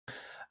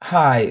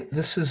Hi,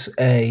 this is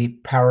a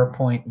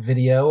PowerPoint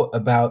video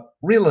about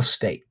real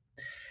estate.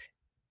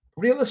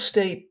 Real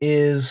estate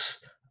is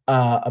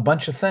a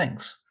bunch of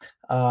things.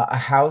 A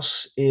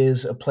house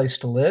is a place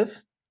to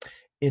live,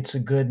 it's a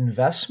good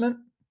investment,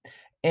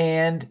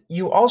 and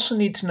you also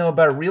need to know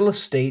about real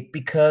estate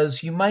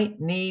because you might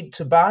need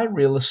to buy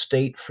real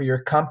estate for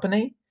your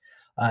company.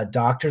 A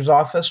doctor's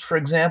office, for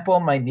example,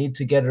 might need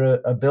to get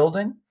a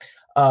building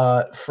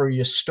for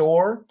your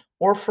store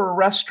or for a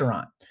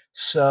restaurant.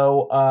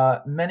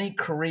 So many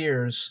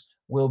careers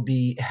will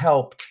be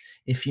helped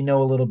if you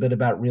know a little bit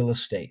about real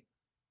estate.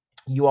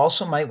 You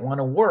also might want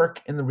to work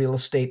in the real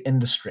estate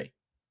industry.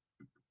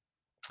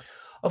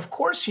 Of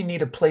course, you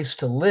need a place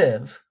to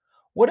live.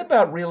 What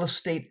about real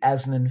estate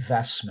as an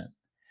investment?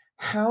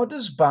 How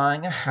does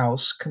buying a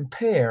house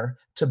compare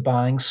to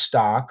buying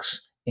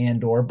stocks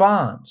and or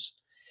bonds?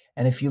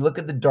 And if you look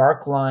at the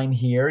dark line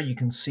here, you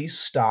can see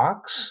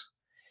stocks,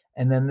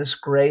 and then this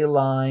gray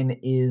line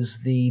is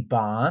the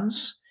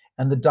bonds,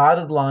 and the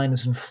dotted line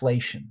is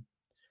inflation.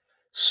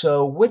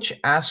 So which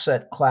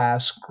asset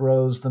class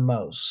grows the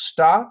most,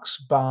 stocks,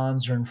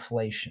 bonds, or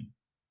inflation?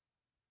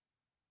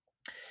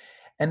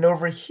 And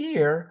over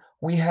here,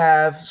 we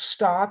have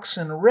stocks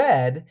in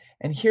red,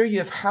 and here you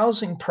have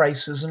housing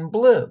prices in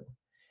blue.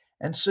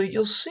 And so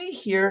you'll see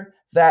here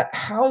that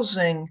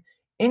housing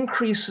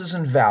increases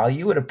in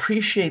value, it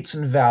appreciates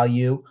in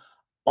value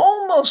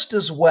almost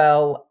as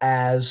well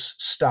as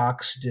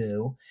stocks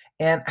do.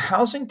 And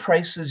housing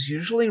prices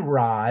usually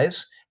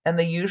rise and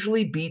they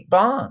usually beat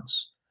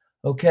bonds.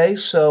 Okay,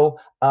 so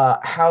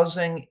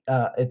housing,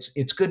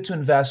 it's good to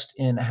invest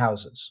in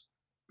houses.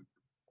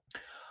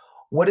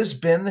 What has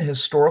been the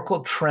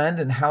historical trend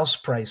in house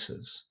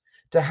prices?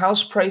 Do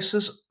house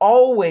prices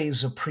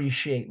always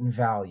appreciate in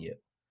value?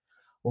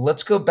 Well,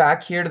 let's go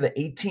back here to the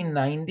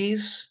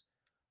 1890s.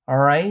 All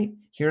right.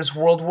 Here's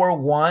World War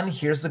I.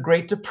 Here's the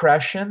Great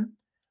Depression.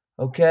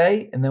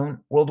 Okay. And then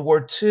World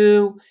War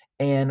II,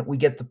 and we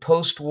get the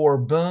post-war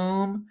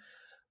boom.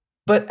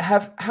 But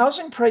have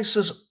housing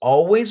prices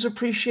always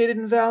appreciated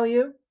in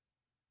value?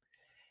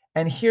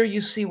 And here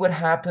you see what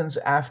happens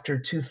after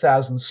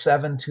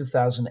 2007,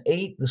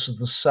 2008. This was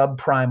the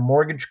subprime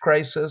mortgage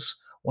crisis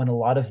when a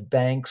lot of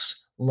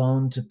banks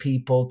loaned to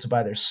people to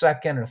buy their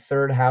second or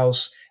third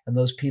house, and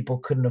those people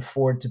couldn't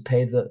afford to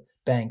pay the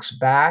banks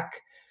back.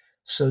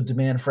 So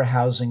demand for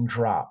housing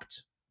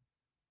dropped.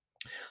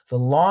 The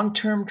long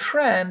term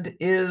trend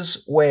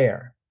is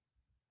where?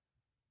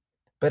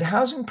 But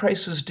housing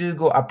prices do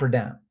go up or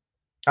down,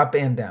 up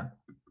and down.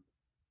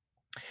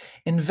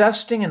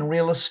 Investing in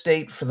real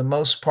estate for the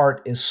most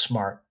part is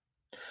smart.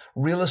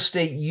 Real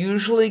estate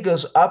usually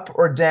goes up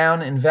or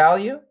down in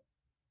value.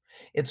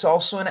 It's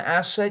also an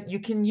asset you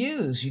can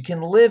use, you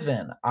can live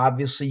in.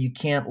 Obviously, you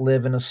can't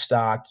live in a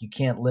stock, you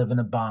can't live in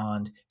a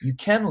bond, you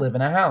can live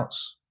in a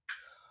house.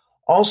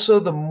 Also,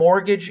 the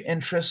mortgage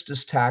interest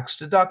is tax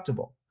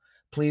deductible.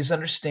 Please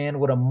understand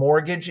what a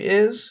mortgage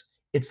is.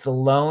 It's the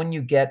loan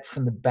you get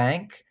from the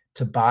bank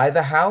to buy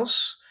the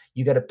house.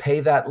 You got to pay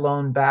that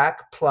loan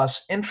back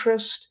plus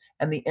interest,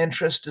 and the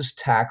interest is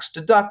tax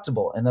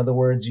deductible. In other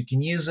words, you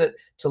can use it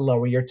to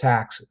lower your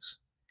taxes.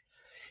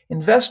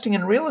 Investing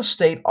in real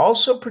estate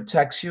also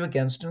protects you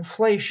against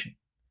inflation.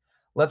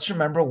 Let's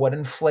remember what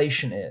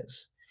inflation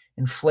is.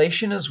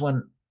 Inflation is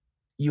when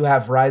you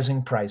have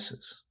rising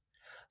prices.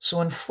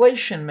 So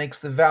inflation makes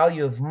the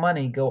value of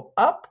money go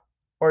up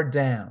or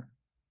down.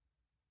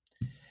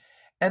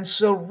 And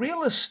so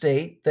real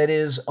estate, that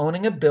is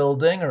owning a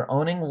building or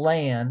owning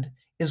land,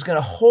 is going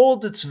to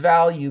hold its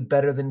value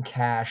better than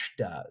cash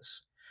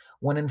does.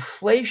 When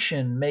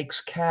inflation makes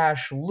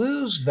cash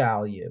lose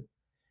value,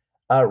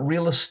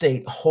 real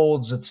estate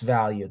holds its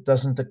value. It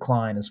doesn't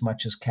decline as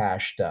much as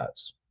cash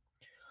does.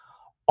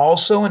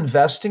 Also,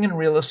 investing in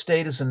real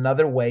estate is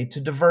another way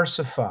to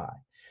diversify.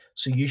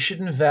 So you should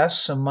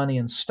invest some money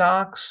in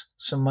stocks,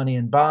 some money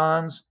in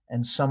bonds,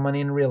 and some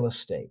money in real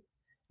estate.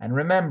 And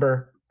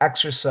remember,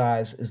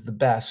 exercise is the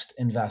best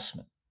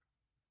investment.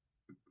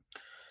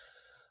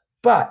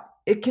 But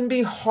it can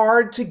be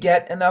hard to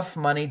get enough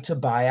money to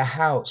buy a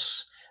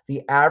house.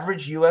 The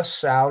average US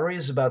salary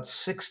is about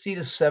 $60,000 to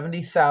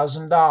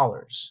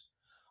 $70,000.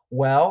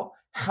 Well,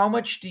 how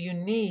much do you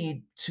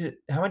need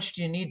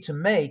to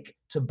make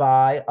to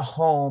buy a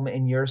home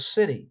in your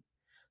city?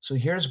 So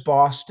here's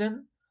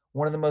Boston,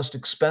 one of the most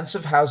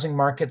expensive housing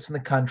markets in the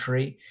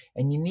country,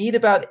 and you need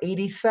about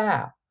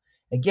 80,000.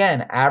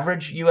 Again,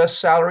 average US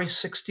salary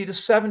 $60,000 to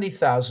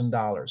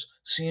 $70,000.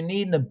 So you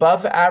need an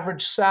above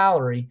average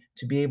salary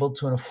to be able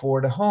to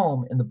afford a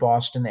home in the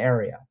Boston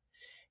area.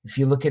 If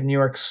you look at New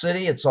York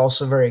City, it's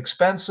also very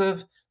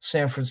expensive.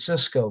 San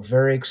Francisco,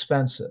 very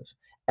expensive.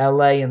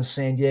 LA and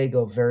San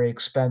Diego, very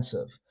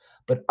expensive.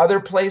 But other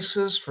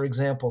places, for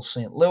example,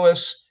 St.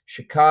 Louis,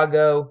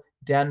 Chicago,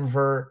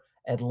 Denver,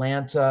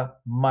 Atlanta,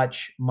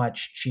 much,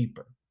 much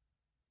cheaper.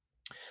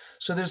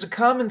 So there's a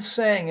common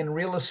saying in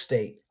real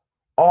estate,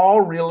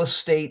 all real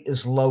estate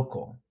is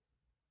local.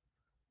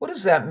 What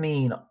does that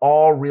mean,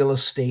 all real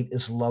estate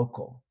is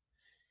local?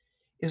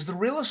 Is the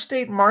real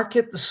estate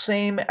market the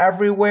same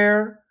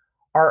everywhere?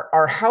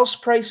 Are house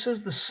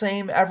prices the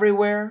same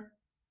everywhere?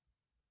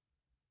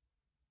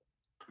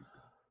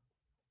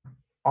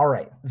 All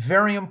right,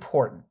 very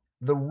important.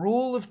 The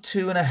rule of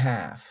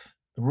 2.5,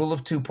 the rule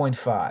of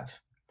 2.5.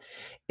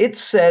 It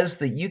says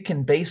that you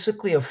can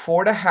basically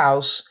afford a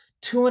house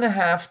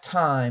 2.5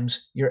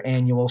 times your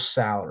annual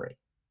salary.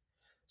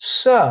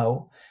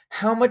 So,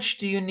 how much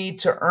do you need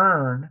to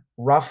earn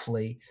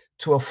roughly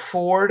to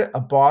afford a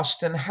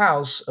Boston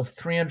house of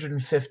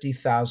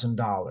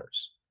 $350,000?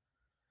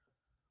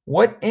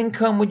 What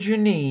income would you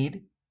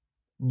need?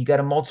 And you got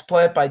to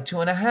multiply it by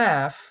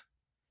 2.5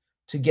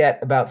 to get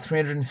about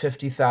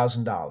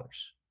 $350,000.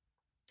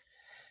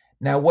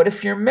 Now, what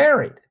if you're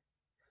married?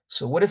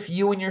 So, what if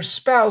you and your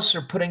spouse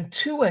are putting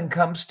two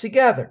incomes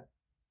together?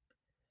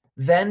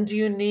 Then do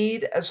you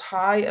need as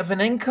high of an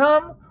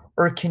income,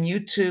 or can you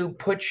two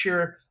put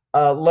your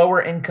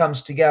lower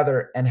incomes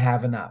together and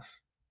have enough?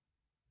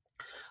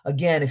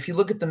 Again, if you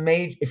look at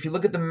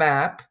the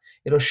map,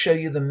 it'll show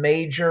you the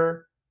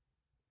major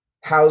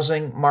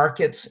housing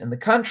markets in the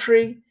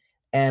country,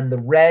 and the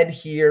red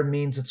here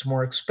means it's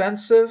more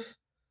expensive.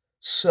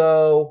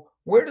 So,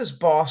 where does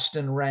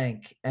Boston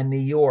rank and New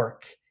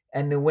York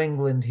and New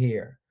England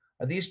here?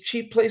 Are these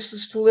cheap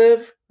places to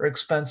live or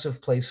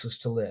expensive places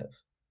to live?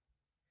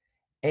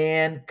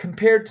 And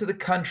compared to the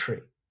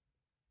country,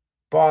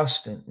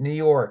 Boston, New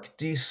York,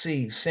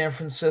 DC, San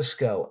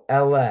Francisco,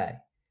 LA,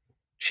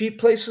 cheap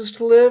places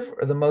to live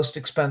or the most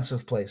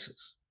expensive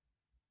places?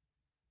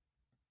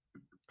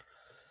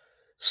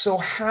 So,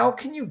 how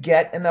can you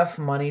get enough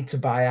money to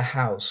buy a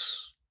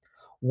house?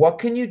 What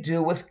can you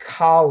do with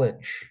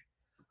college?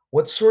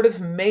 What sort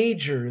of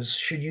majors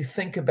should you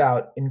think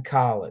about in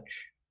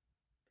college?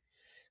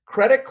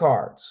 Credit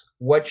cards.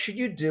 What should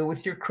you do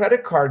with your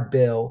credit card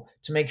bill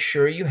to make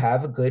sure you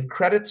have a good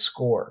credit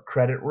score,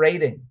 credit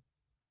rating?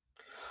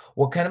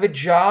 What kind of a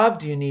job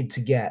do you need to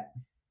get?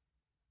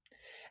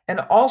 And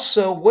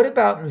also, what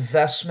about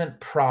investment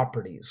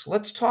properties?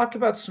 Let's talk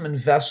about some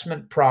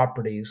investment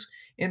properties,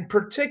 in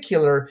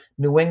particular,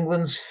 New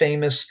England's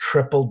famous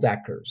triple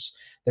deckers.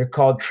 They're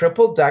called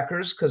triple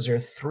deckers because they're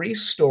 3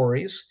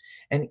 stories,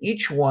 and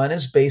each one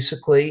is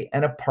basically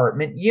an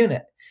apartment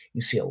unit.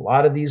 You see a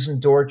lot of these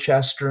in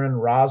Dorchester and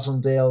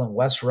Roslindale and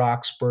West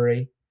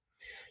Roxbury.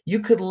 You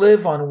could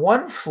live on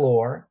one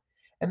floor,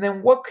 and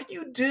then what could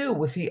you do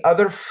with the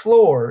other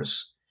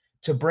floors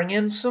to bring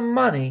in some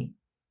money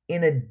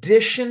in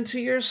addition to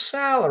your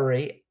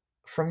salary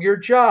from your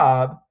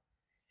job?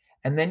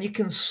 And then you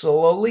can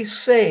slowly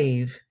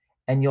save,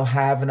 and you'll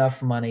have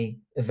enough money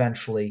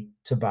eventually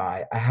to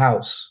buy a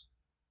house.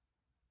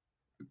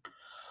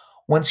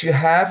 Once you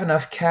have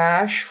enough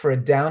cash for a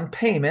down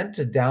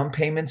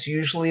payment's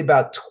usually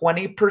about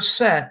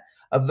 20%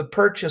 of the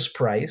purchase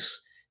price.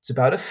 It's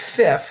about a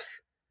fifth.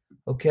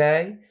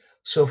 Okay.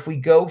 So if we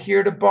go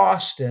here to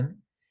Boston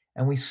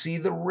and we see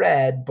the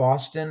red,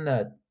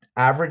 Boston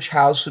average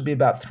house would be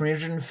about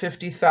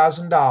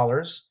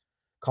 $350,000.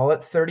 Call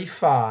it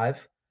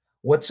 35.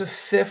 What's a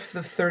fifth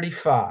of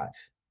 35?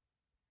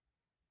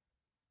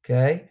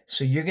 Okay.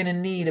 So you're going to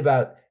need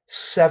about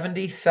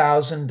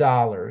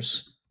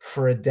 $70,000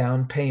 for a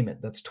down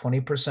payment. That's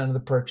 20% of the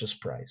purchase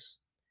price.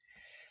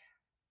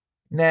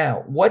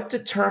 Now, what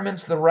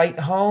determines the right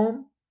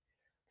home?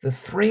 The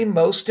 3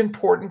 most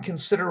important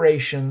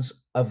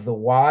considerations of the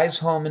wise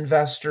home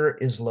investor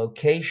is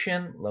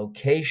location,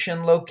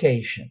 location,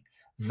 location.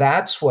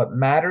 That's what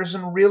matters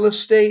in real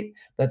estate.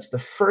 That's the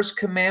first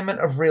commandment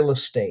of real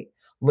estate.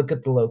 Look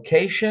at the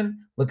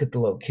location, look at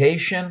the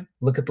location,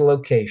 look at the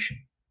location.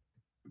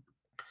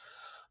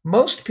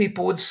 Most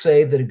people would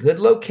say that a good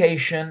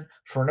location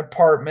for an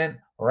apartment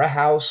or a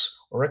house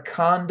or a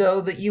condo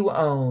that you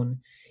own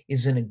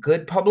is in a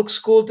good public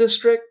school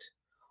district,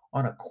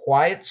 on a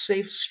quiet,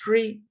 safe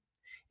street,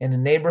 in a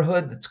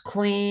neighborhood that's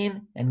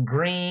clean and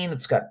green.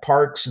 It's got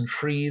parks and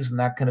trees and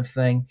that kind of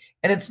thing.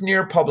 And it's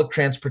near public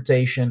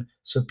transportation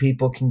so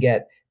people can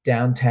get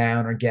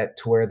downtown or get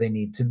to where they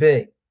need to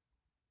be.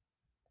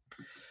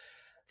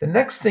 The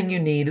next thing you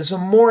need is a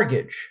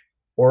mortgage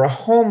or a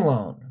home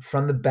loan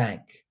from the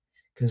bank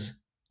because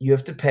you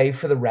have to pay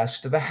for the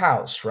rest of the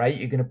house, right?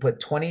 You're going to put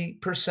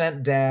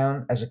 20%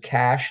 down as a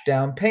cash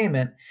down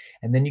payment,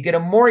 and then you get a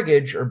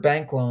mortgage or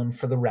bank loan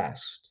for the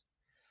rest.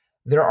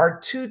 There are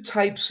 2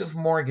 types of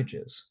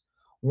mortgages.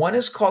 One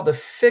is called a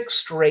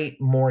fixed rate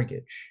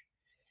mortgage,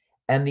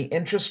 and the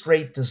interest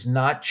rate does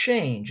not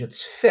change.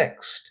 It's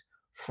fixed.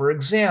 For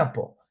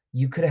example,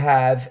 you could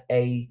have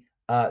a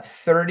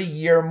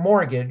 30-year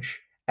mortgage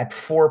at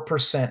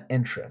 4%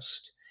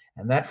 interest,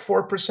 and that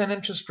 4%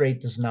 interest rate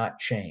does not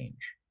change.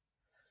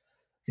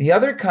 The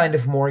other kind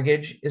of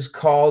mortgage is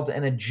called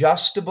an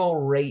adjustable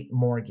rate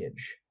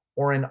mortgage,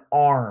 or an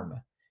ARM,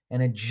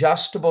 an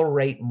adjustable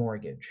rate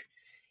mortgage.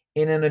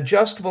 In an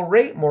adjustable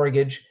rate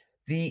mortgage,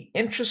 the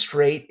interest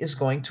rate is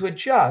going to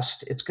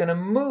adjust. It's going to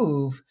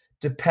move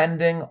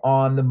depending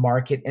on the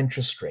market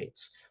interest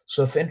rates.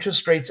 So if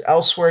interest rates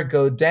elsewhere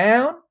go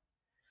down,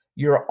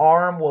 your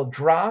ARM will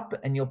drop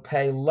and you'll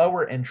pay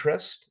lower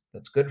interest.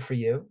 That's good for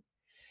you.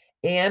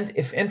 And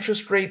if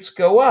interest rates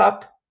go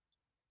up,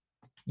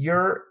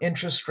 your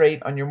interest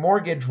rate on your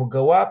mortgage will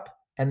go up,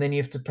 and then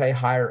you have to pay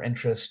higher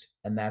interest,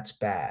 and that's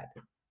bad.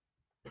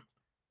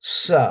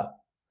 So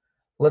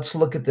let's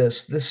look at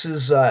this. This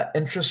is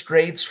interest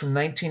rates from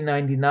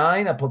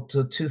 1999 up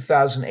until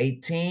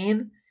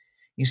 2018.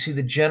 You see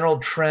the general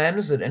trend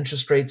is that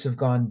interest rates have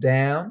gone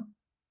down.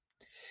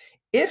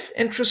 If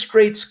interest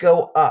rates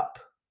go up,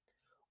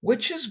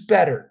 which is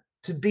better,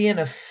 to be in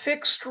a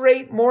fixed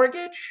rate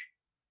mortgage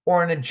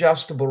or an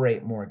adjustable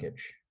rate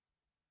mortgage?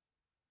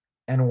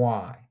 And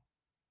why?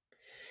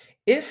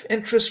 If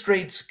interest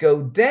rates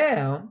go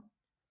down,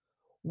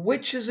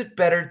 which is it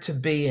better to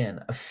be in,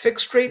 a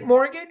fixed rate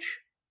mortgage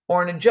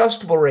or an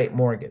adjustable rate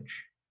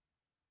mortgage?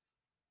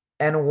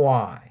 And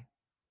why?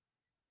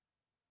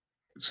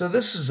 So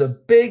this is a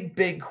big,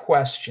 big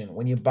question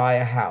when you buy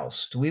a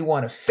house. Do we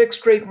want a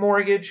fixed rate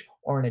mortgage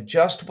or an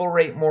adjustable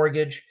rate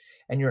mortgage?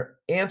 And your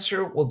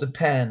answer will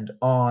depend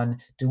on,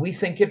 do we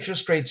think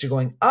interest rates are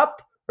going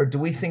up or do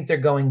we think they're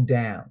going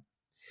down?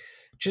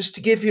 Just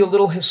to give you a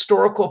little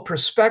historical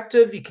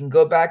perspective, you can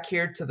go back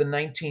here to the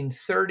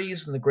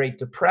 1930s and the Great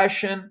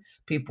Depression.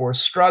 People were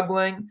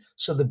struggling,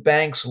 so the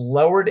banks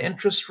lowered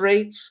interest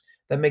rates.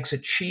 That makes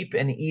it cheap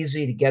and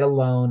easy to get a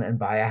loan and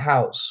buy a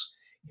house.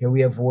 Here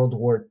we have World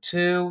War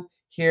II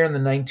here in the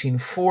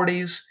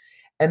 1940s.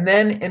 And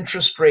then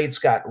interest rates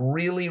got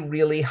really,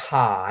 really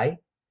high,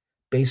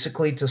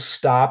 basically to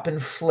stop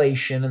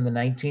inflation in the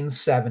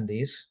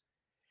 1970s.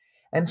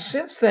 And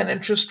since then,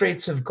 interest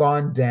rates have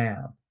gone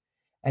down.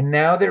 And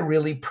now they're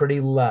really pretty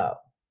low.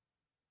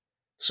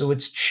 So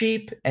it's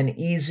cheap and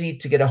easy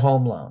to get a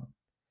home loan.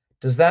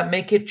 Does that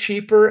make it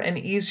cheaper and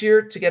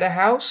easier to get a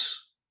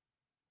house?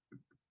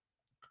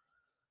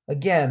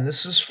 Again,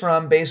 this is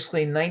from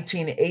basically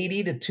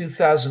 1980 to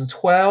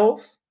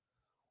 2012.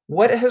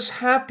 What has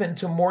happened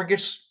to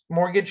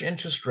mortgage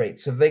interest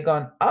rates? Have they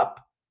gone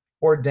up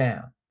or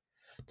down?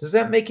 Does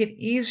that make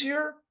it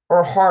easier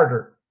or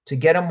harder to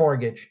get a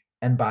mortgage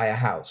and buy a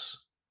house?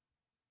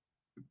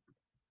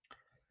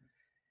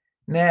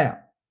 Now,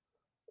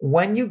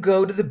 when you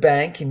go to the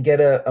bank and get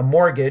a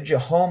mortgage, a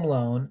home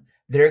loan,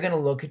 they're going to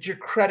look at your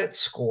credit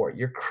score,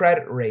 your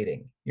credit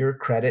rating, your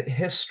credit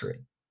history.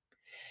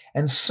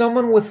 And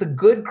someone with a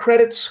good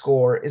credit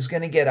score is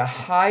going to get a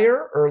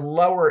higher or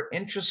lower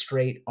interest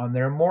rate on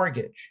their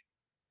mortgage.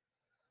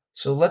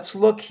 So let's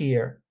look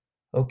here,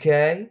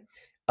 okay?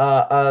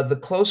 The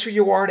closer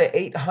you are to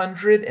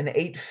 800 and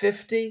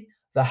 850,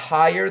 the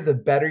higher, the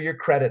better your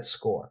credit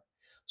score.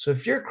 So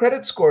if your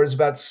credit score is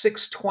about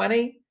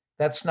 620,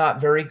 that's not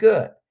very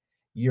good.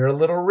 You're a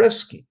little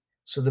risky.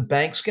 So the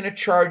bank's going to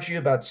charge you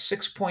about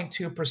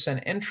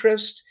 6.2%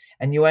 interest,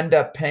 and you end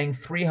up paying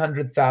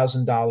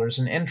 $300,000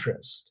 in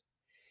interest.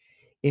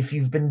 If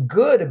you've been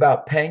good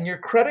about paying your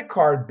credit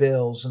card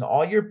bills and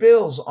all your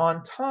bills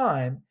on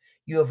time,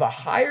 you have a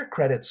higher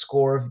credit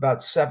score of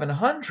about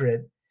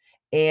 700,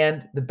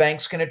 and the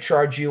bank's going to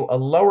charge you a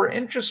lower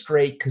interest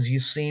rate because you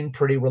seem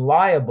pretty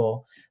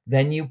reliable.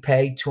 Then you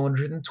pay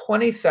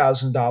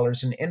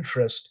 $220,000 in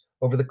interest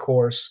over the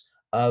course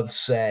of,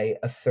 say,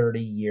 a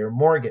 30-year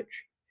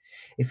mortgage.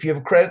 If you have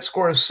a credit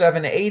score of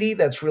 780,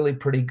 that's really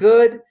pretty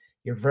good.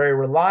 You're very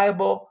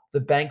reliable.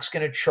 The bank's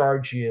going to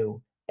charge you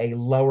a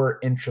lower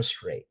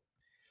interest rate.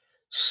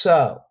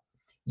 So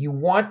you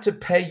want to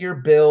pay your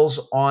bills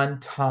on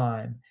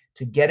time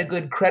to get a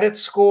good credit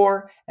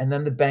score, and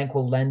then the bank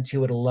will lend to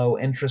you at a low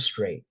interest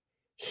rate.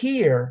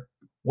 Here,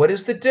 what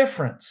is the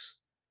difference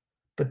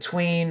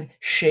between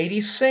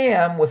Shady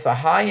Sam with a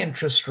high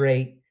interest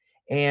rate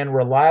and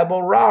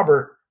Reliable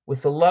Robert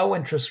with a low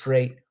interest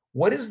rate?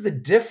 What is the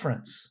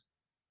difference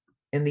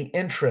in the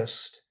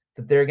interest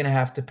that they're going to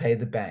have to pay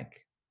the bank?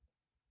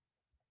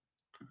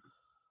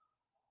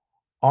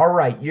 All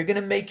right, you're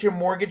going to make your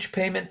mortgage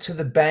payment to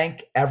the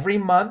bank every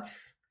month.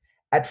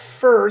 At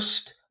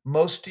first,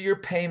 most of your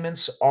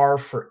payments are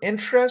for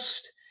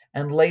interest,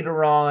 and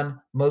later on,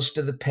 most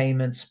of the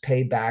payments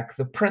pay back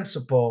the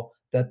principal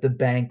that the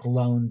bank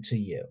loaned to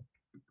you.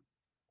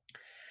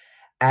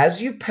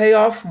 As you pay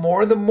off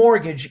more of the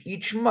mortgage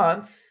each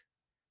month,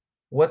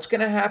 what's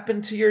going to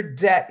happen to your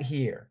debt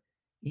here?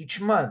 Each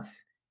month,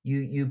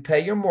 you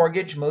pay your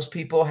mortgage. Most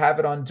people have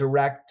it on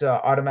direct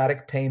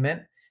automatic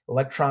payment.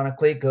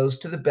 Electronically, it goes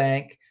to the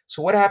bank.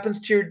 So what happens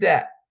to your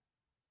debt?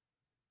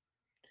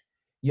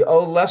 You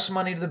owe less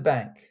money to the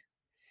bank.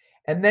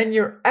 And then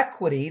your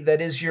equity,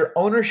 that is your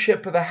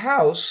ownership of the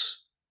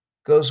house,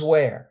 goes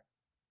where?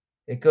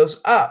 It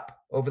goes up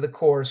over the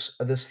course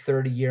of this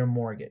 30-year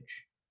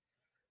mortgage.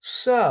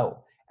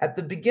 So at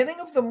the beginning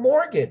of the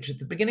mortgage, at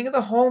the beginning of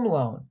the home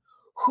loan,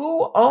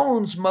 who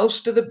owns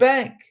most of the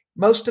bank,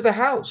 most of the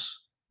house?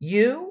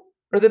 You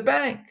or the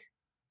bank?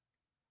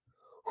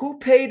 Who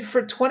paid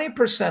for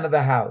 20% of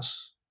the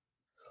house?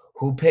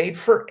 Who paid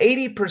for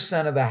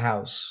 80% of the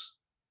house?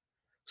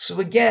 So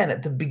again,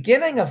 at the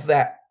beginning of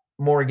that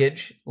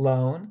mortgage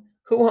loan,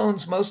 who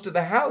owns most of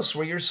the house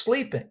where you're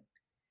sleeping?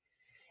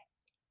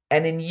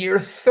 And in year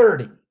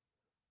 30,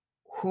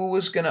 who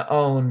is going to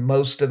own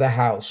most of the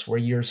house where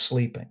you're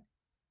sleeping?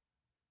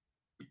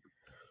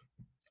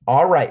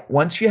 All right,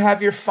 once you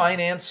have your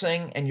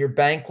financing and your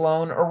bank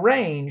loan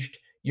arranged,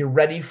 you're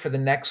ready for the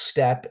next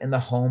step in the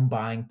home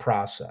buying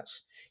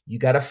process. You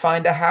got to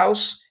find a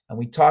house, and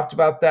we talked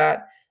about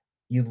that.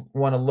 You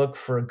want to look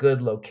for a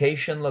good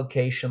location,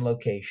 location,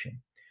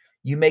 location.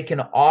 You make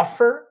an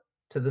offer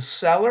to the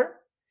seller,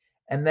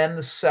 and then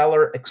the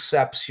seller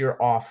accepts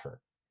your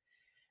offer.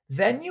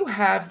 Then you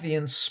have the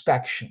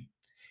inspection.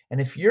 And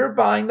if you're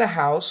buying the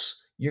house,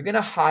 you're going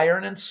to hire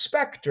an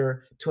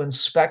inspector to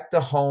inspect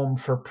the home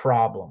for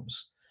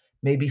problems,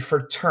 maybe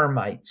for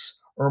termites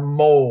or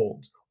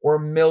mold or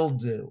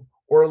mildew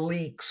or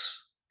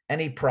leaks,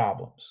 any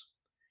problems.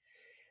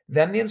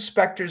 Then the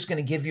inspector is going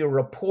to give you a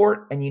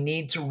report, and you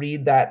need to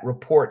read that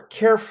report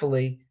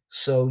carefully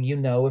so you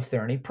know if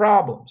there are any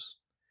problems.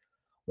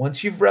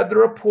 Once you've read the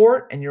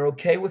report and you're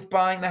okay with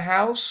buying the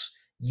house,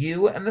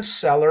 you and the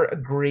seller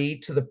agree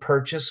to the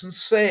purchase and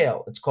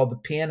sale. It's called the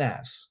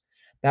P&S.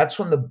 That's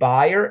when the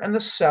buyer and the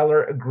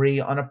seller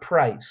agree on a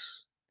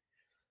price.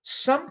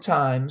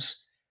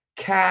 Sometimes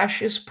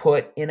cash is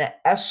put in an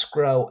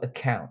escrow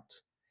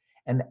account.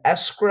 An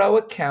escrow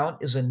account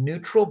is a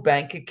neutral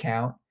bank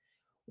account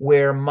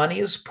where money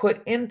is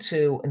put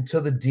into until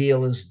the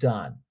deal is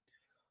done.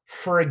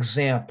 For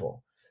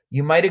example,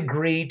 you might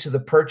agree to the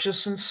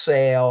purchase and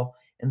sale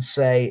and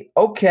say,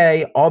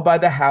 okay, I'll buy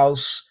the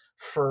house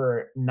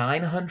for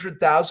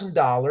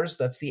 $900,000.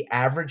 That's the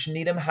average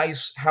Needham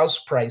house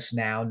price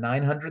now,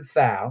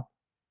 900,000.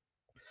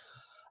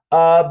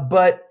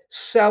 But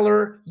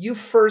seller, you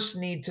first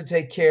need to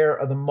take care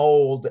of the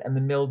mold and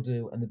the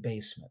mildew in the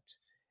basement.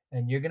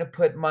 And you're going to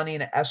put money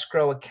in an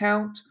escrow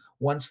account.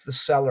 Once the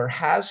seller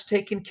has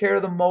taken care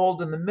of the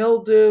mold and the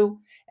mildew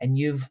and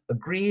you've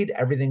agreed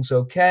everything's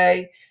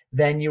okay,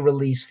 then you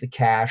release the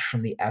cash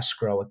from the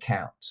escrow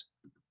account.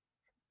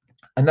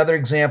 Another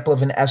example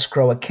of an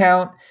escrow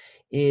account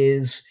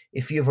is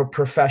if you have a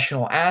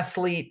professional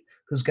athlete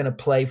who's going to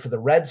play for the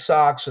Red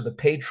Sox or the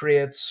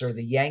Patriots or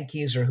the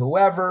Yankees or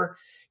whoever,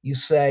 you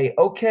say,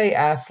 okay,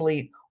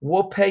 athlete,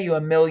 we'll pay you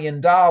 $1 million,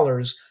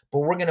 but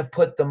we're going to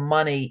put the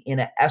money in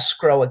an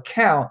escrow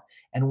account.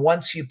 And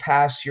once you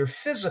pass your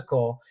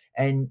physical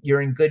and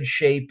you're in good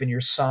shape and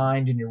you're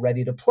signed and you're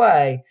ready to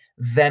play,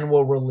 then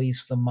we'll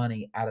release the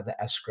money out of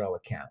the escrow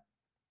account.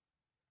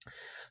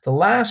 The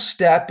last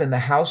step in the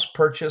house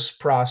purchase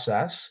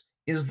process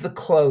is the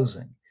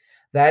closing.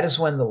 That is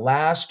when the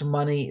last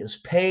money is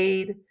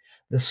paid.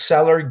 The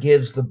seller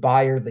gives the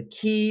buyer the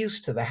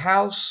keys to the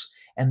house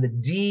and the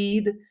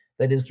deed,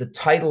 that is the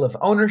title of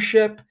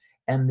ownership,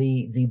 and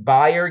the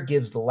buyer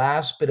gives the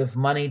last bit of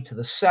money to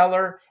the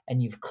seller,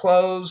 and you've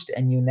closed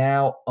and you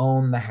now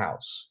own the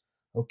house.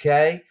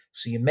 Okay?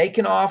 So you make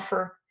an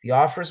offer, the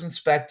offer is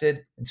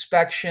inspected,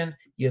 inspection,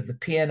 you have the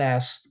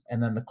P&S,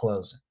 and then the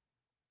closing.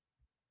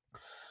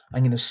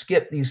 I'm going to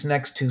skip these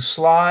next two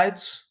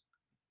slides.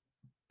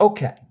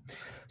 Okay,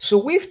 so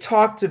we've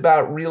talked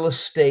about real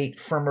estate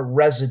from a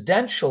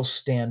residential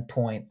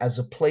standpoint as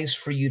a place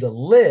for you to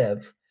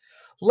live.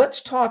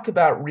 Let's talk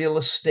about real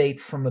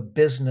estate from a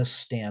business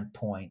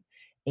standpoint,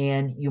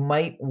 and you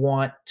might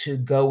want to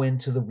go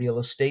into the real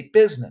estate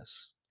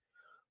business.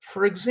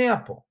 For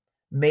example,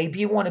 maybe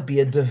you want to be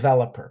a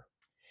developer.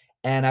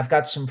 And I've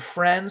got some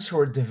friends who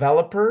are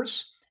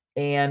developers,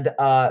 and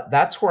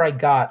that's where I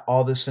got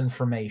all this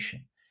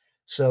information.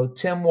 So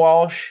Tim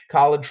Walsh,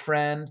 college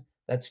friend,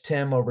 that's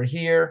Tim over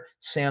here.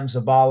 Sam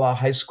Zabala,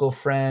 high school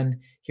friend.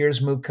 Here's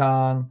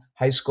Mukong,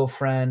 high school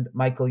friend.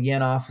 Michael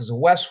Yenoff is a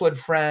Westwood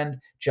friend.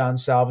 John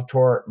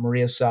Salvatore,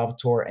 Maria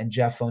Salvatore, and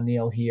Jeff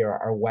O'Neill here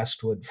are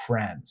Westwood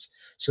friends.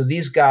 So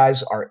these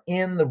guys are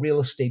in the real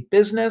estate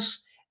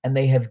business, and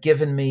they have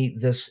given me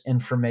this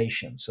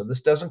information. So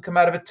this doesn't come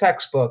out of a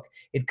textbook.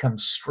 It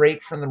comes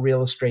straight from the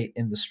real estate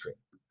industry.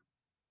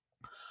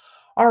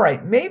 All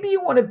right, maybe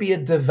you want to be a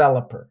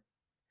developer.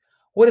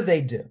 What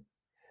do?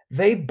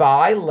 They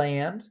buy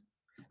land.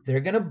 They're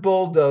going to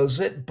bulldoze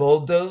it,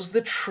 bulldoze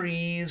the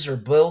trees or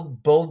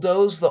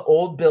bulldoze the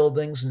old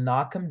buildings,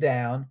 knock them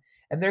down,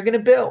 and they're going to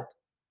build.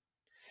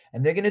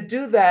 And they're going to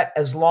do that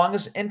as long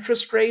as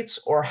interest rates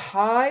are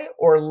high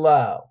or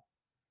low.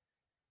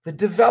 The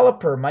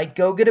developer might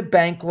go get a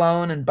bank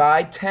loan and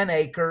buy 10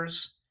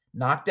 acres,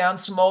 knock down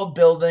some old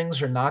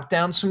buildings or knock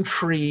down some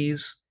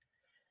trees.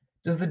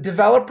 Does the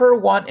developer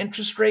want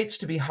interest rates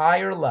to be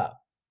high or low?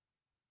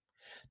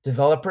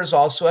 Developers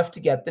also have to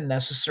get the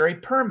necessary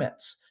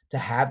permits to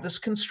have this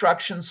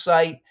construction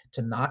site,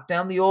 to knock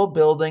down the old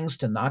buildings,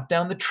 to knock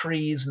down the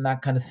trees, and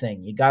that kind of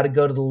thing. You got to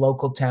go to the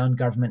local town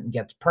government and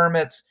get the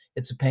permits.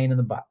 It's a pain in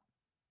the butt.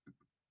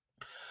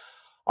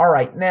 All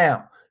right,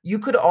 now, you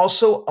could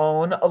also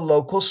own a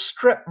local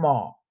strip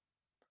mall,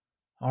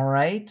 all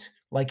right,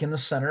 like in the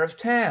center of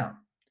town.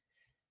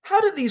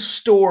 How do these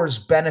stores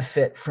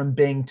benefit from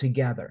being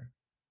together?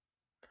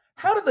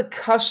 How do the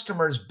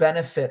customers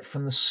benefit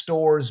from the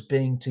stores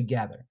being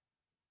together?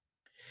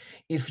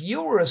 If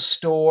you were a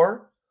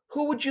store,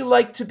 who would you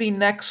like to be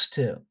next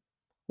to?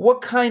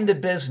 What kind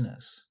of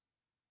business?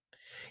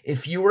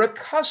 If you were a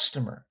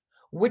customer,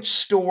 which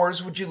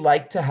stores would you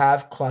like to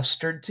have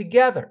clustered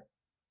together?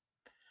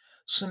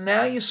 So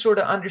now you sort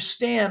of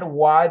understand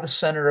why the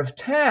center of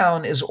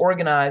town is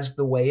organized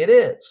the way it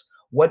is.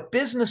 What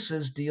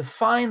businesses do you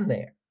find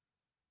there?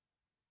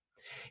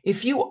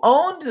 If you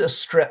owned a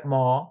strip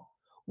mall,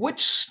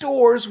 which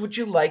stores would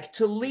you like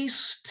to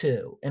lease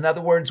to? In other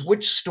words,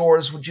 which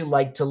stores would you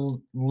like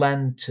to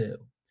lend to?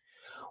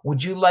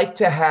 Would you like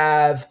to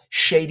have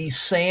Shady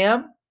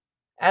Sam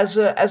as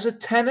a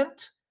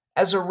tenant,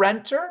 as a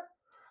renter?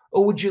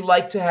 Or would you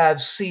like to have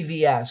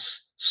CVS,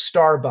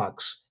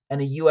 Starbucks, and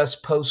a US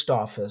Post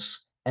Office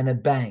and a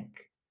bank?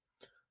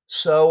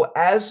 So,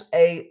 as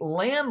a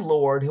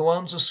landlord who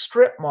owns a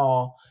strip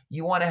mall,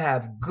 you want to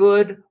have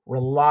good,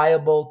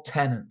 reliable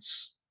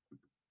tenants.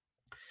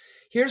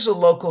 Here's a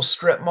local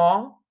strip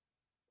mall.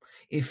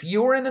 If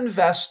you were an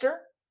investor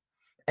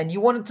and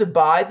you wanted to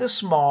buy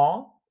this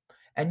mall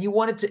and you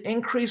wanted to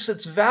increase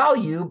its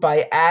value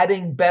by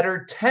adding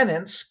better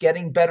tenants,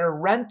 getting better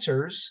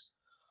renters,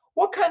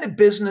 what kind of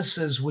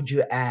businesses would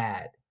you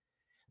add?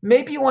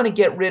 Maybe you want to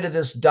get rid of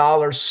this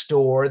dollar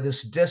store,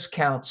 this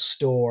discount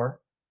store.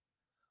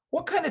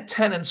 What kind of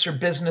tenants or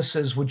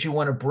businesses would you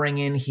want to bring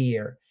in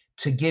here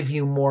to give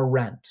you more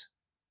rent?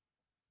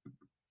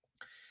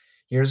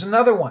 Here's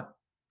another one.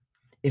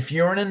 If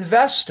you're an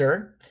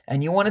investor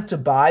and you wanted to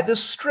buy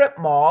this strip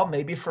mall,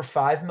 maybe for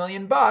 5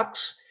 million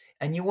bucks,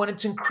 and you wanted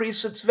to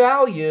increase its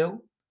value,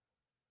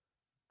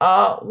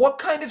 what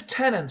kind of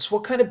tenants,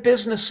 what kind of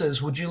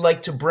businesses would you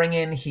like to bring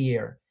in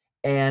here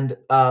and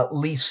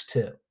lease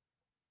to?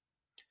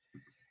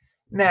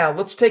 Now,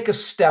 let's take a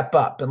step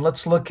up and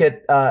let's look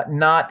at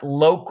not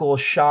local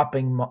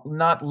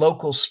not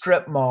local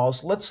strip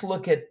malls. Let's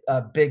look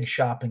at big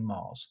shopping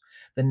malls.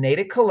 The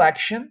Natick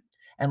Collection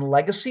and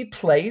Legacy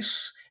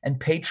Place and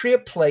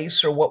Patriot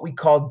Place are what we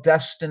call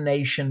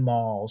destination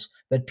malls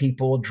that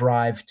people will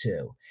drive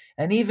to.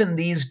 And even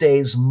these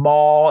days,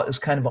 mall is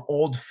kind of an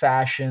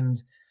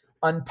old-fashioned,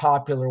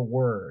 unpopular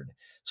word.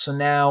 So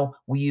now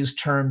we use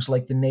terms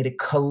like the Natick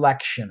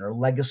Collection or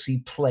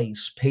Legacy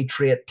Place,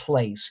 Patriot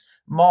Place.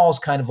 Mall's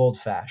kind of old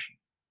fashioned.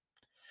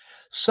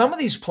 Some of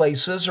these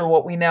places are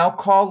what we now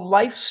call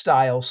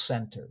lifestyle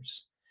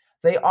centers.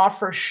 They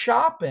offer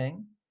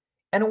shopping.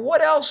 And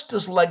what else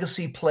does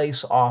Legacy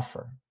Place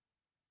offer?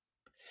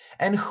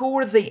 And who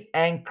are the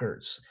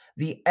anchors?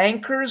 The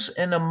anchors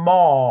in a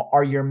mall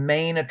are your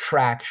main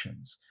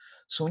attractions.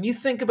 So when you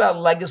think about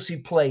Legacy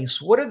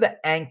Place, what are the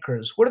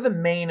anchors? What are the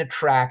main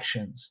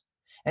attractions?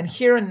 And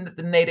here in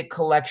the Natick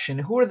Collection,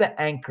 who are the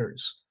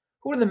anchors?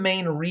 Who are the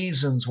main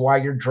reasons why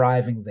you're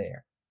driving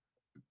there?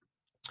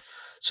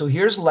 So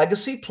here's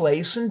Legacy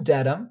Place in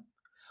Dedham.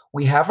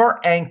 We have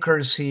our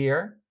anchors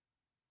here,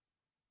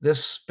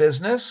 this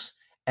business,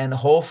 and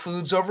Whole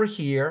Foods over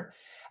here.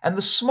 And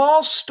the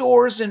small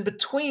stores in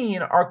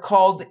between are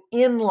called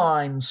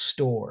inline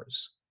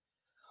stores.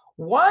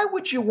 Why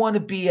would you want to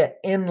be an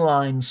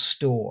inline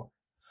store?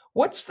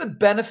 What's the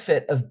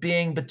benefit of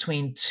being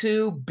between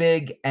two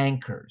big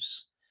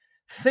anchors?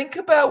 Think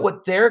about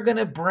what they're going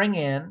to bring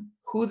in,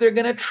 who they're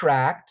going to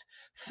attract.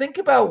 Think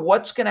about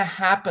what's going to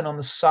happen on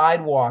the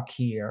sidewalk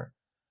here.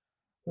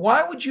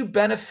 Why would you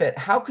benefit?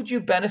 How could you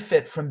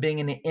benefit from being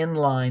an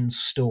inline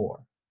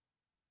store?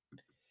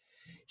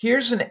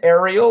 Here's an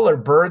aerial or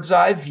bird's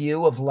eye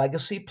view of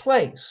Legacy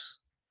Place.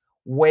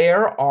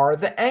 Where are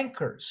the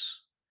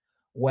anchors?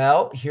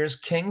 Well, here's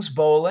King's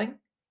Bowling,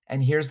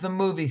 and here's the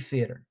movie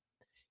theater.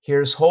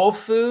 Here's Whole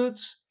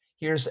Foods,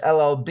 here's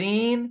LL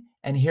Bean,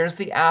 and here's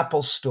the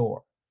Apple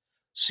Store.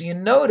 So you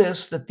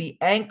notice that the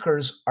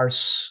anchors are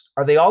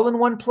they all in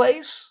one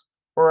place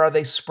or are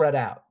they spread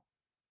out?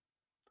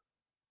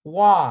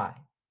 Why?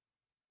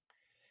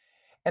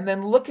 And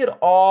then look at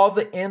all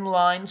the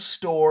inline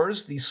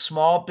stores, these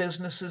small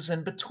businesses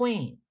in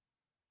between.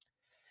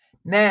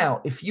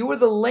 Now, if you were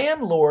the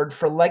landlord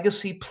for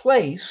Legacy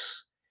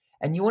Place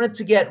and you wanted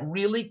to get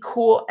really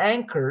cool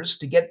anchors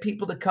to get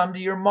people to come to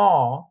your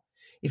mall,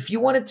 if you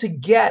wanted to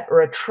get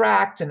or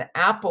attract an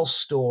Apple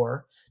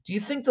store, do you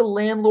think the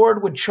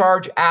landlord would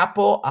charge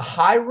Apple a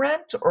high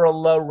rent or a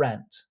low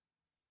rent?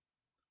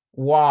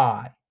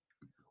 Why?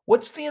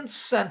 What's the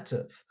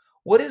incentive?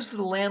 What is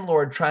the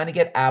landlord trying to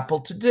get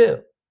Apple to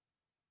do?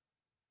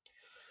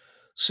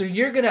 So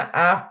you're going to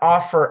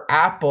offer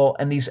Apple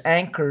and these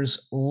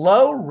anchors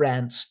low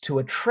rents to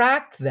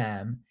attract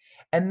them.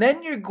 And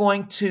then you're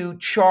going to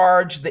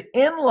charge the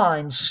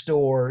inline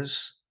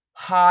stores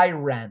high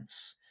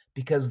rents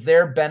because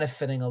they're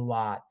benefiting a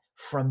lot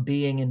from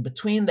being in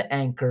between the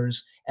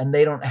anchors and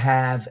they don't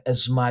have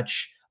as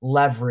much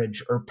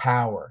leverage or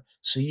power.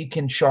 So you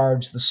can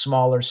charge the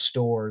smaller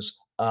stores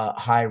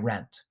high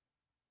rent.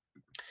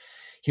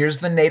 Here's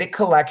the Natick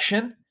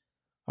Collection.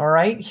 All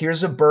right,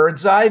 here's a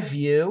bird's eye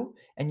view.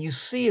 And you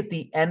see at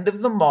the end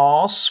of the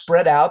mall,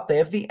 spread out, they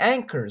have the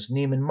anchors,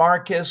 Neiman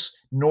Marcus,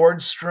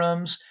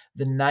 Nordstrom's,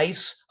 the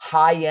nice,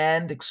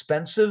 high-end,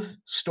 expensive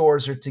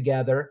stores are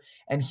together.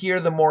 And here,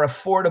 the more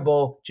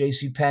affordable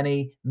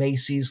JCPenney,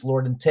 Macy's,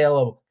 Lord &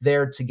 Taylor,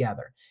 they're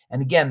together.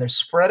 And again, they're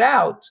spread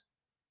out.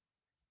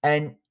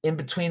 And in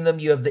between them,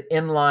 you have the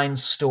inline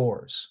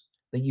stores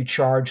that you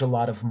charge a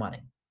lot of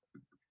money.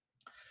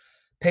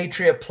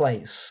 Patriot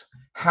Place.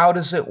 How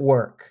does it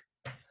work?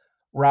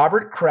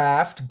 Robert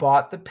Kraft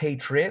bought the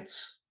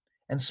Patriots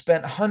and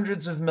spent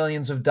hundreds of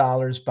millions of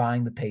dollars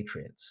buying the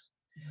Patriots.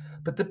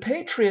 But the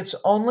Patriots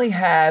only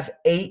have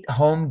 8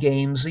 home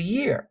games a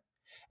year,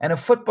 and a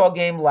football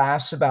game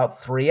lasts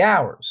about 3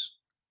 hours.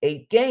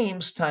 8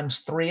 games times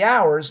 3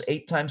 hours,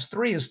 8 times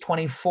 3 is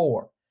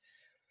 24.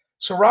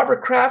 So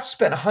Robert Kraft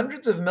spent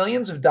hundreds of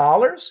millions of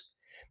dollars.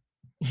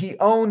 He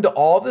owned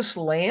all this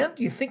land.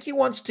 You think he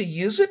wants to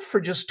use it for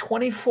just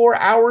 24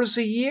 hours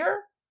a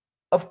year?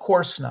 Of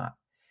course not.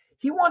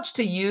 He wants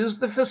to use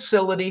the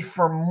facility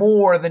for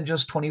more than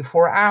just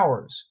 24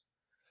 hours.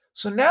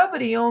 So now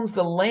that he owns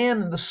the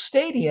land and the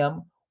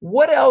stadium,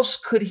 what else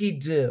could he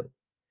do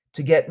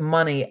to get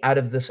money out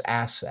of this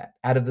asset,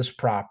 out of this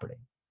property?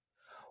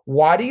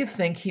 Why do you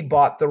think he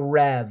bought the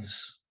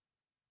Revs?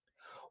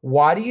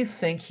 Why do you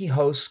think he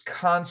hosts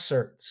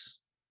concerts?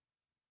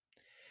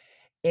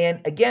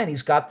 And again,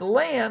 he's got the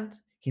land,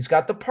 he's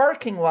got the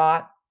parking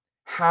lot.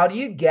 How do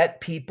you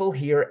get people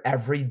here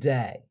every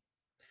day?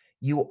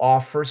 You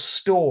offer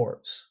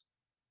stores.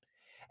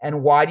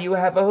 And why do you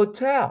have a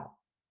hotel?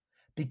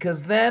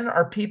 Because then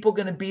are people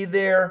going to be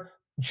there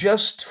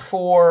just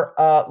for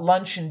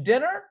lunch and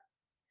dinner?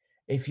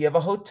 If you have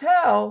a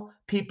hotel,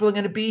 people are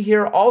going to be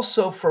here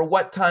also for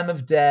what time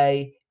of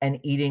day and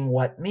eating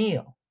what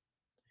meal.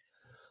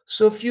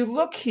 So if you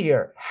look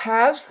here,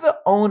 has the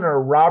owner,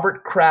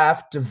 Robert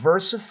Kraft,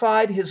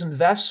 diversified his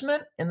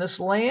investment in this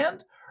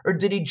land, or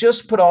did he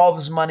just put all of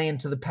his money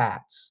into the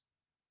Pats?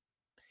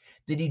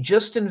 Did he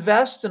just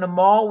invest in a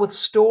mall with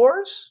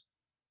stores?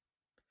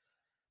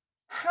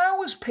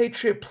 How is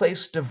Patriot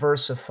Place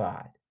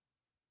diversified?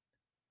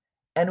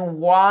 And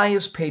why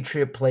is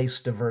Patriot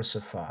Place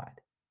diversified?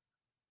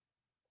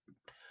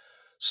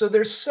 So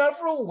there's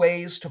several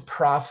ways to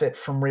profit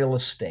from real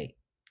estate.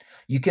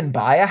 You can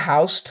buy a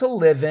house to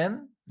live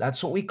in.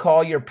 That's what we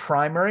call your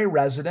primary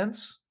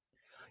residence.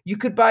 You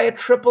could buy a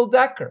triple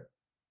decker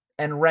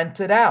and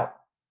rent it out.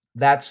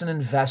 That's an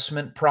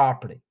investment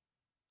property.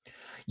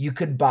 You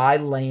could buy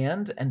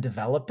land and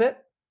develop it.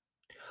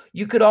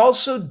 You could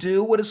also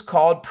do what is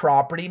called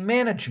property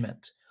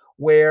management,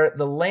 where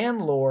the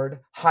landlord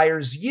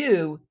hires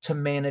you to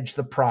manage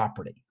the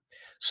property.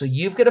 So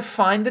you've got to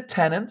find the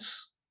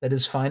tenants, that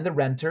is, find the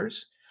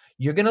renters.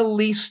 You're going to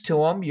lease to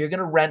them, you're going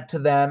to rent to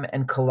them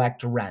and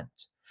collect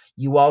rent.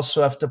 You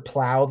also have to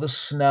plow the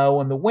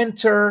snow in the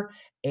winter.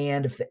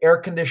 And if the air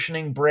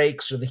conditioning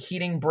breaks or the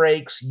heating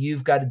breaks,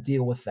 you've got to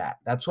deal with that.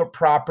 That's what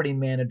property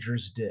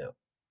managers do.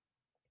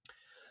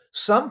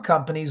 Some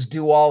companies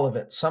do all of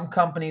it. Some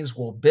companies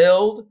will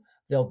build,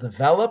 they'll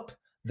develop,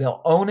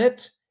 they'll own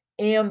it,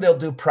 and they'll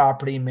do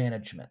property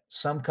management.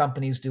 Some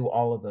companies do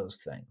all of those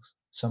things.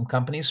 Some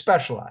companies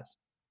specialize.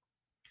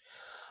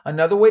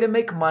 Another way to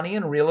make money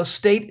in real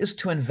estate is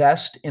to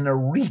invest in a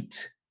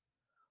REIT.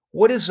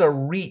 What is a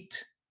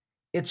REIT?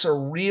 It's a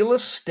real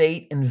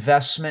estate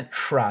investment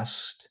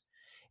trust.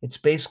 It's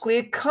basically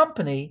a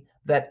company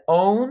that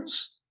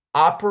owns,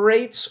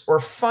 operates, or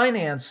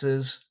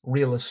finances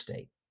real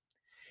estate.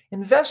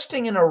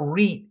 Investing in a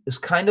REIT is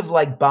kind of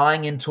like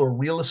buying into a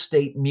real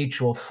estate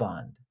mutual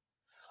fund.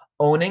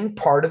 Owning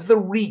part of the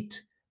REIT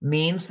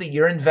means that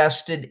you're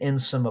invested in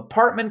some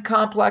apartment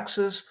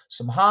complexes,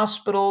 some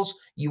hospitals,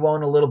 you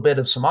own a little bit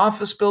of some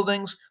office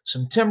buildings,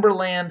 some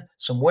timberland,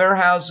 some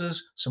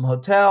warehouses, some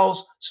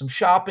hotels, some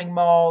shopping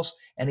malls,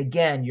 and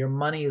again, your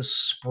money is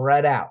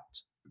spread out.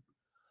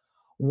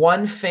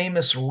 One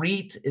famous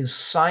REIT is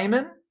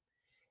Simon.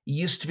 It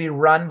used to be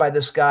run by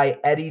this guy,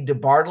 Eddie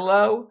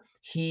DeBartolo.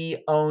 He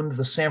owned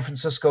the San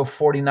Francisco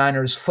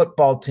 49ers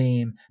football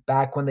team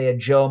back when they had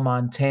Joe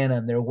Montana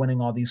and they were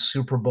winning all these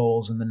Super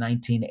Bowls in the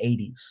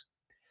 1980s.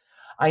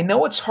 I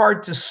know it's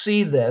hard to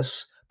see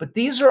this, but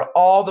these are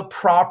all the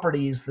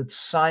properties that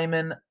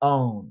Simon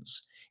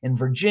owns in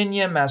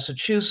Virginia,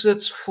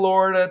 Massachusetts,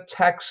 Florida,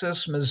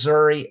 Texas,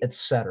 Missouri,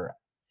 etc.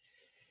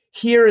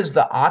 Here is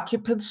the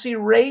occupancy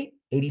rate,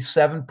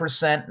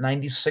 87%,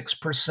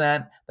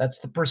 96%. That's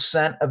the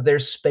percent of their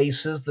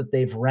spaces that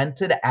they've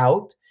rented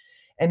out.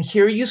 And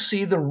here you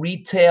see the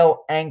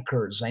retail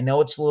anchors. I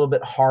know it's a little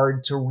bit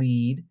hard to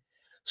read.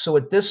 So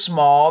at this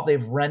mall,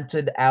 they've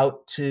rented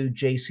out to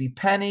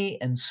JCPenney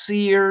and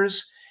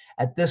Sears.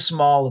 At this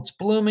mall, it's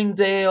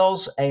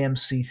Bloomingdale's,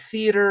 AMC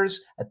Theaters.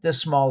 At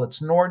this mall, it's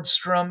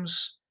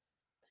Nordstrom's.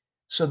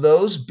 So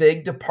those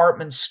big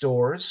department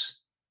stores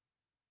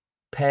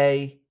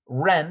pay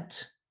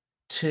rent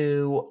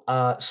to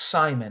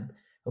Simon,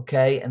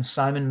 okay? And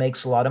Simon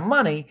makes a lot of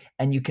money,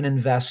 and you can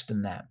invest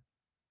in them.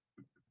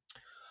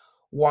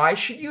 Why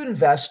should you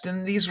invest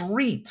in these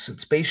REITs?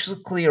 It's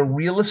basically a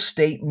real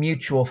estate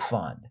mutual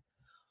fund.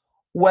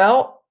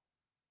 Well,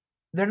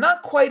 they're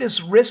not quite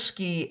as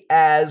risky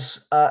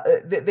as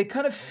they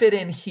kind of fit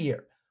in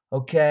here.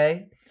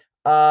 Okay,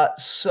 let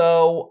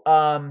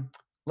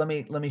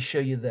me show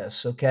you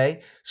this.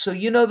 Okay, so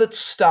you know that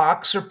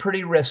stocks are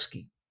pretty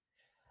risky.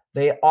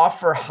 They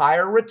offer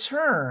higher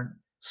return.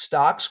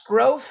 Stocks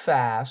grow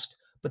fast,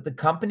 but the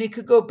company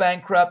could go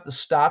bankrupt. The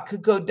stock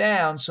could go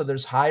down, so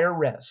there's higher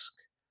risk.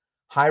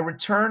 High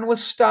return with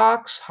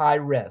stocks, high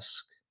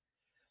risk.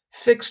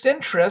 Fixed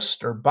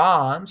interest or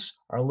bonds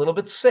are a little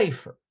bit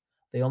safer.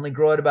 They only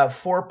grow at about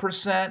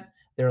 4%.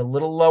 They're a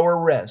little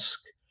lower risk.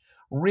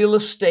 Real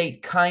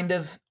estate kind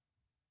of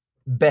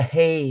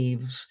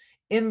behaves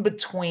in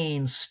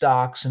between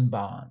stocks and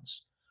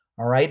bonds.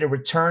 All right, it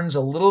returns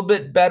a little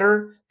bit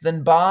better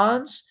than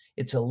bonds.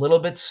 It's a little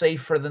bit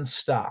safer than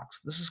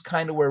stocks. This is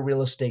kind of where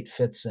real estate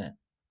fits in.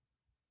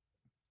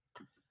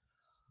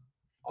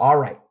 All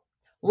right,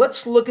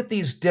 let's look at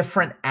these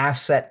different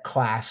asset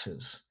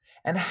classes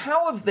and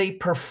how have they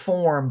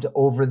performed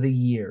over the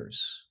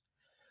years.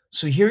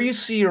 So here you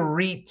see your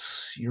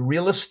REITs, your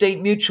real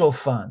estate mutual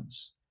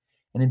funds.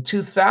 And in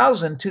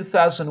 2000,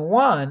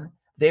 2001,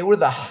 they were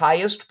the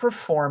highest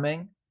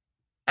performing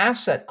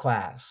asset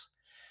class.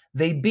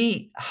 They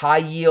beat high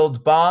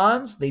yield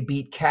bonds, they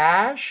beat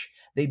cash,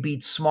 they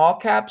beat small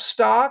cap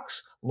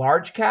stocks,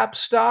 large cap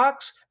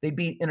stocks, they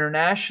beat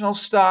international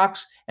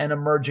stocks and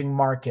emerging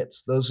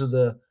markets. Those are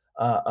the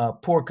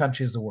poor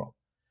countries of the world.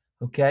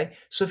 Okay,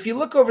 so if you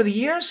look over the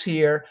years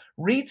here,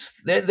 REITs,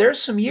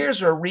 there's some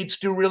years where REITs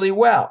do really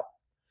well.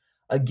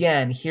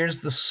 Again, here's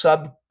the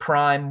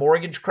subprime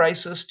mortgage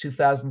crisis,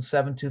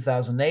 2007,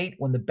 2008,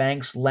 when the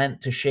banks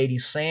lent to Shady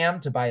Sam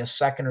to buy a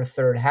second or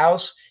third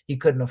house. He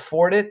couldn't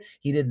afford it.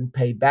 He didn't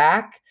pay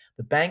back.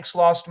 The banks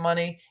lost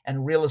money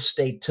and real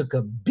estate took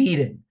a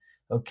beating.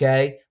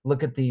 Okay,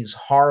 look at these,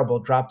 horrible,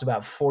 dropped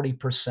about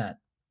 40%.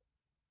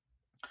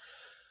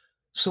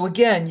 So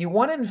again, you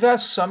want to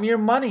invest some of your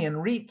money in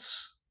REITs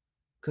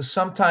because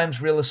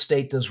sometimes real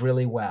estate does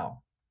really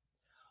well.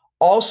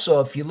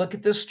 Also, if you look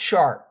at this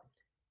chart,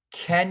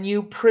 can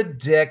you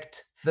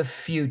predict the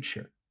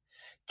future?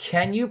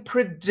 Can you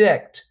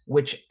predict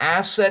which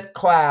asset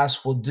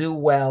class will do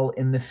well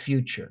in the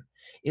future?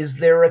 Is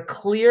there a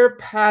clear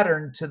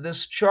pattern to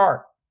this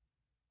chart?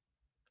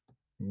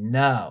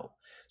 No.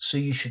 So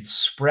you should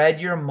spread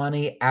your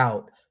money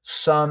out,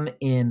 some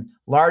in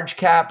large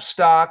cap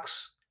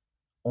stocks,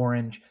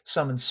 orange,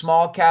 some in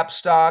small cap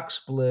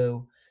stocks,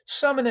 blue,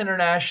 some in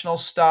international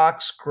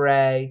stocks,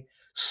 gray,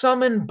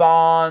 some in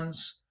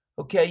bonds.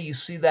 Okay, you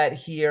see that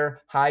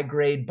here, high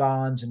grade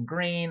bonds in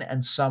green,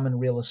 and some in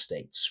real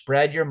estate.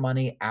 Spread your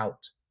money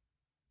out.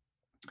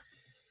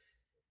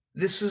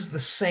 This is the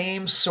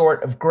same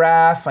sort of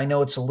graph. I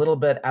know it's a little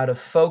bit out of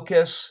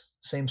focus,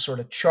 same sort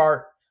of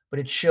chart, but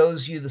it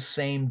shows you the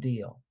same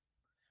deal.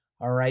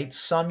 All right,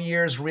 some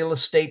years real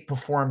estate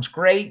performs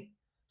great,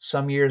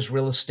 some years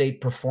real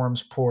estate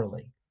performs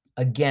poorly.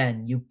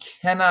 Again, you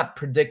cannot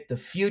predict the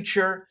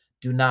future.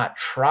 Do not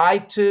try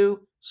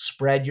to.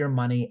 Spread your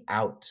money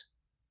out.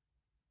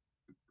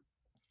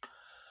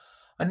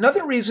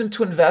 Another reason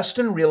to invest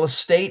in real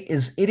estate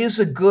is it is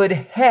a good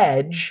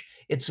hedge.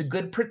 It's a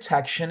good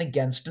protection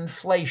against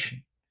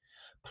inflation.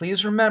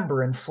 Please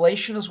remember,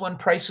 inflation is when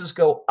prices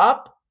go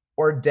up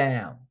or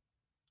down.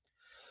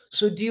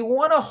 So do you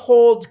want to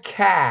hold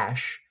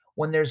cash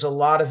when there's a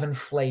lot of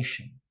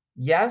inflation?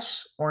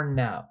 Yes or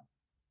no?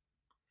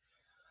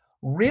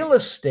 Real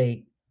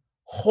estate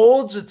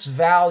holds its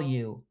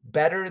value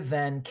better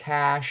than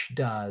cash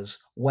does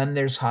when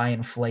there's high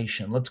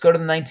inflation. Let's go to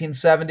the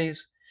 1970s.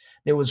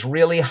 There was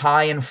really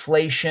high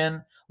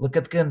inflation. Look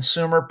at the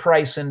consumer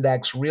price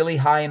index, really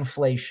high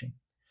inflation.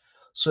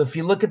 So if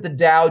you look at the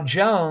Dow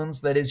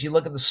Jones, that is, you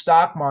look at the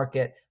stock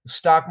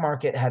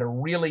market had a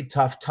really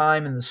tough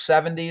time in the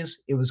 70s.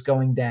 It was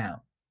going down.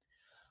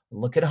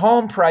 Look at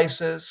home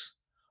prices.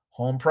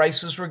 Home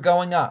prices were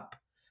going up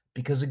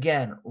because,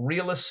 again,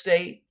 real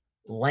estate,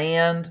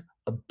 land,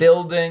 a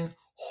building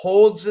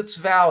holds its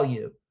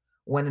value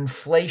when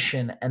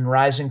inflation and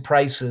rising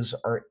prices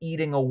are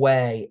eating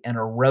away and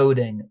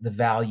eroding the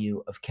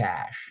value of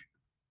cash.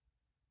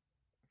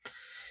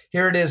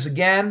 Here it is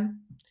again.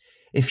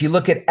 If you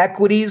look at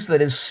equities,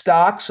 that is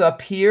stocks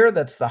up here,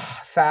 that's the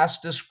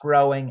fastest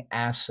growing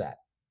asset.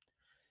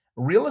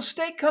 Real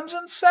estate comes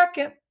in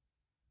second.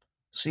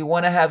 So you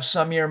want to have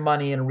some of your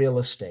money in real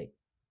estate.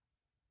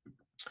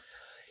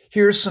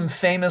 Here's some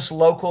famous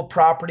local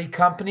property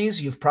companies.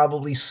 You've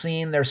probably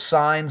seen their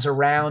signs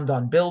around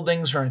on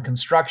buildings or in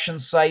construction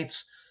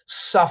sites.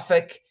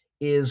 Suffolk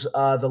is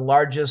the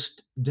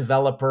largest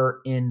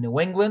developer in New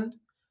England.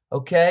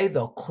 Okay,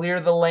 they'll clear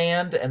the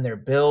land and they'll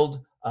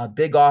build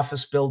big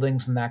office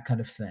buildings and that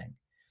kind of thing.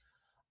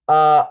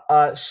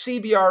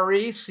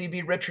 CBRE,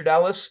 CB Richard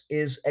Ellis,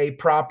 is a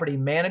property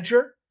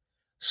manager.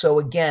 So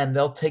again,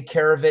 they'll take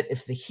care of it.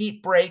 If the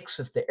heat breaks,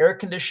 if the air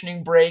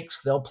conditioning breaks,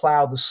 they'll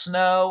plow the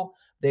snow.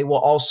 They will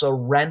also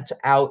rent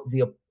out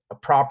the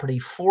property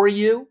for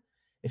you.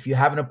 If you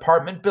have an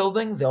apartment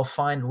building, they'll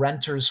find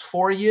renters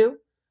for you.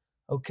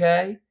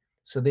 Okay,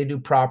 so they do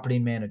property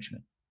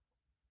management.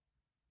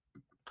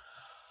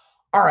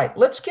 All right,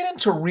 let's get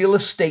into real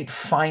estate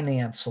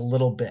finance a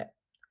little bit.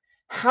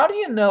 How do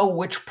you know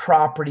which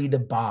property to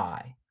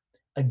buy?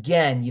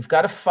 Again, you've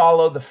got to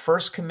follow the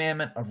first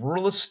commandment of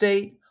real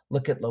estate.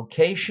 Look at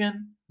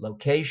location,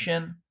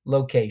 location,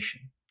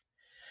 location.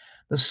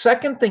 The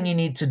second thing you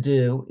need to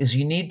do is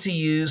you need to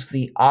use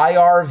the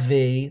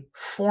IRV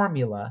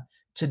formula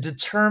to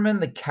determine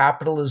the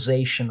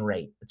capitalization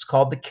rate. It's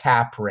called the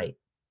cap rate.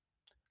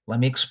 Let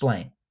me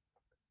explain.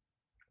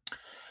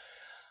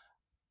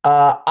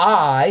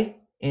 I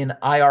in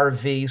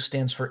IRV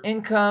stands for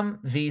income,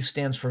 V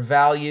stands for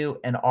value,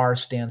 and R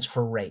stands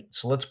for rate.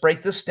 So let's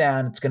break this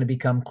down. It's going to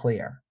become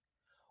clear.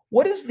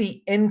 What is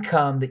the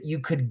income that you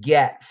could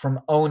get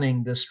from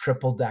owning this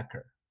triple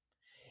decker?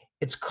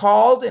 It's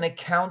called in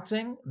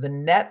accounting the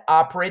net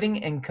operating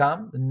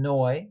income, the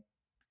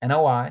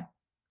NOI.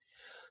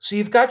 So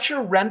you've got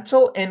your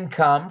rental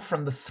income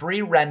from the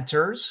 3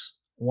 renters,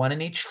 1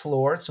 in each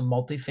floor. It's a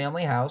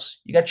multifamily house.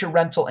 You got your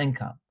rental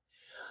income.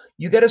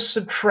 You got to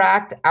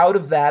subtract out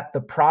of that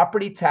the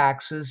property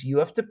taxes you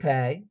have to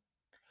pay.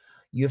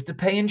 You have to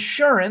pay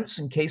insurance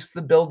in case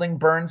the building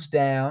burns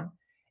down.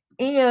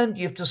 And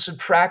you have to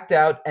subtract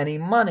out any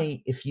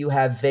money if you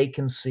have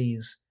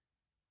vacancies.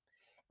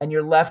 And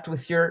you're left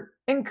with your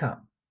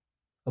income,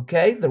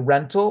 okay? The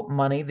rental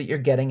money that you're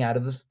getting out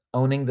of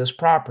owning this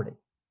property.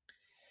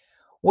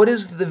 What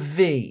is the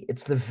V?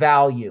 It's the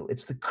value.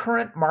 It's the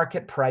current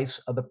market price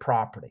of the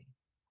property.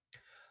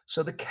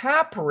 So the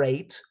cap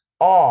rate,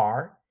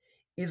 R,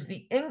 is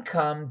the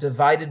income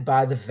divided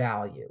by the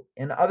value.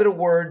 In other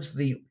words,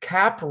 the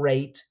cap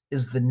rate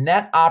is the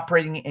net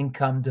operating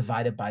income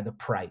divided by the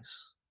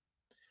price.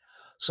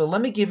 So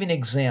let me give you an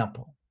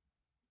example.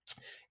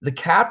 The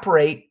cap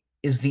rate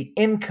is the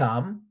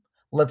income.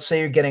 Let's say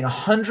you're getting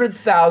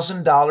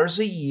 $100,000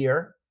 a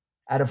year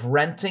out of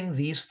renting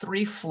these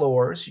 3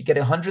 floors. You get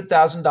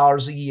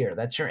 $100,000 a year.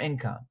 That's your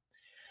income.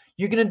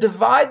 You're going to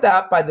divide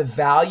that by the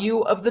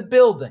value of the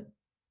building.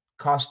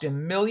 Cost you $1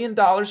 million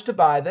to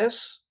buy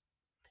this,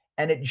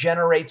 and it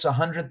generates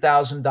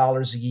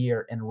 $100,000 a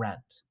year in rent.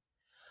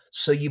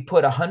 So you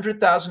put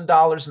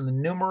 $100,000 in the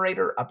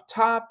numerator up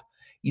top.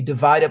 You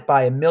divide it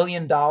by $1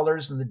 million in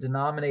the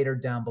denominator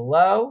down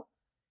below.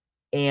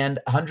 And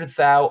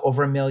 100,000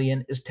 over 1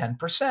 million is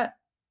 10%.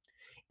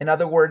 In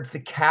other words, the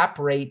cap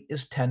rate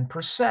is 10%.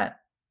 The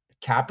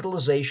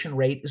capitalization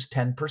rate is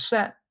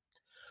 10%.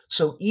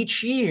 So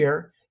each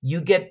year you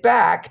get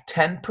back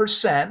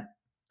 10%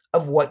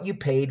 of what you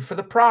paid for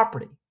the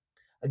property.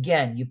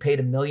 Again, you paid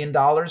 $1 million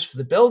for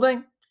the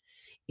building.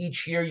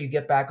 Each year you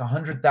get back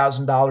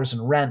 $100,000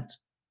 in rent.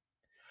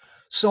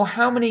 So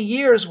how many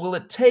years will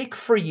it take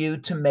for you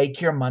to make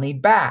your money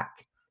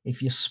back?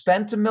 If you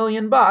spent $1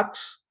 million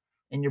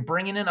and you're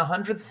bringing in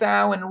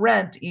 100,000 in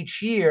rent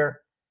each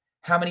year,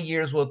 how many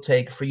years will it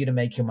take for you to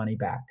make your money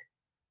back?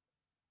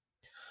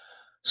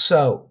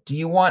 So, do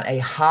you want a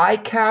high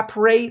cap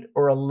rate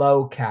or a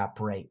low cap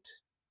rate?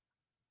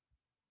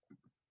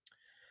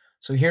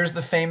 So here's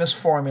the famous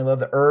formula,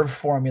 the IRV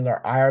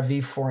formula,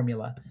 IRV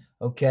formula,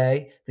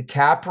 okay? The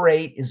cap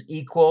rate is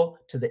equal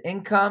to the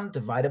income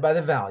divided by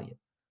the value,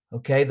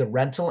 okay? The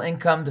rental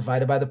income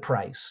divided by the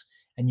price.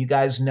 And you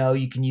guys know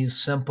you can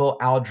use simple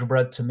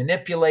algebra to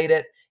manipulate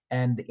it.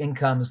 And the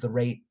income is the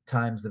rate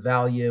times the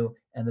value,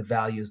 and the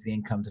value is the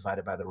income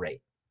divided by the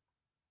rate.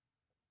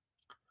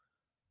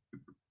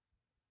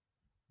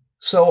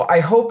 So I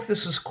hope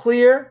this is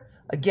clear.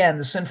 Again,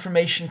 this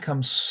information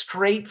comes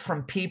straight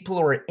from people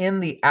who are in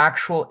the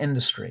actual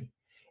industry.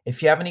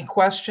 If you have any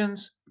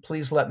questions,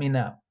 please let me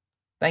know.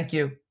 Thank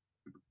you.